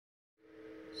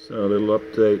So a little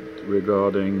update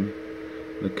regarding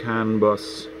the CAN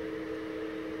bus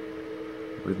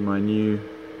with my new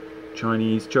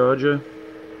Chinese charger.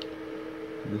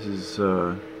 This is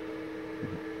an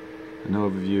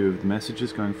overview of the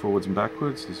messages going forwards and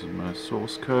backwards. This is my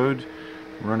source code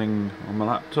running on my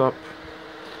laptop,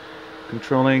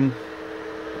 controlling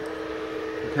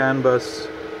the CAN bus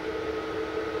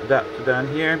adapter down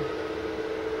here,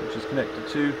 which is connected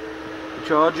to the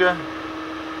charger,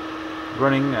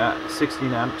 running at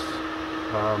 16 amps,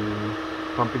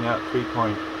 pumping out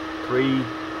 3.3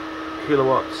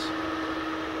 kilowatts,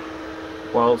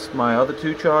 whilst my other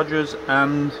two chargers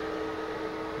and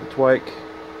the TWIKE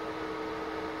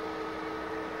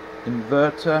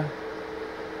inverter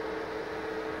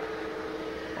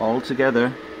all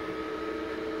together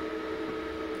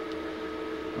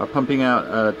are pumping out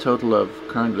a total of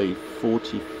currently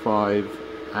 45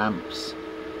 amps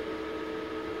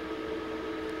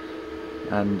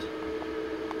and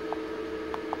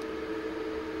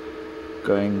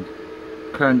going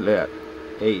currently at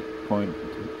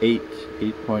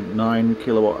 8.9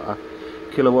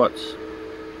 kilowatts.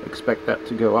 Expect that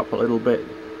to go up a little bit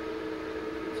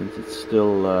since it's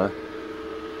still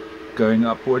going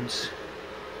upwards.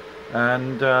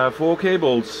 And 4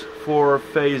 cables, 4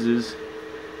 phases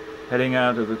heading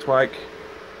out of the TWIKE,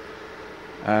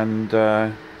 and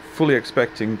fully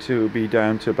expecting to be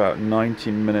down to about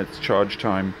 19 minutes charge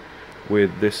time with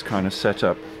this kind of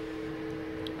setup.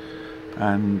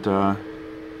 And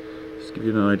just give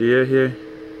you an idea here,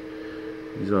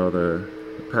 these are the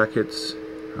packets,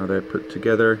 how they're put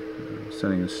together. I'm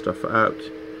sending this stuff out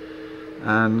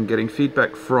and getting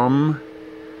feedback from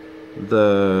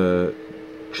the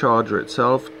charger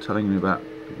itself, telling me about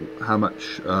how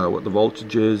much, what the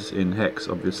voltage is in hex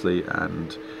obviously,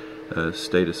 and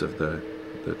status of the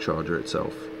charger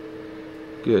itself.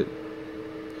 Good.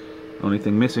 Only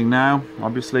thing missing now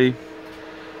obviously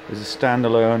is a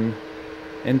standalone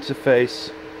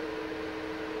interface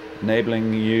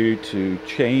enabling you to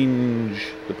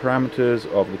change the parameters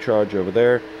of the charger over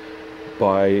there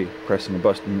by pressing a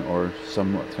button or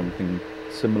something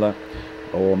similar,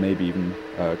 or maybe even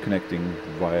connecting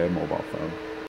via a mobile phone.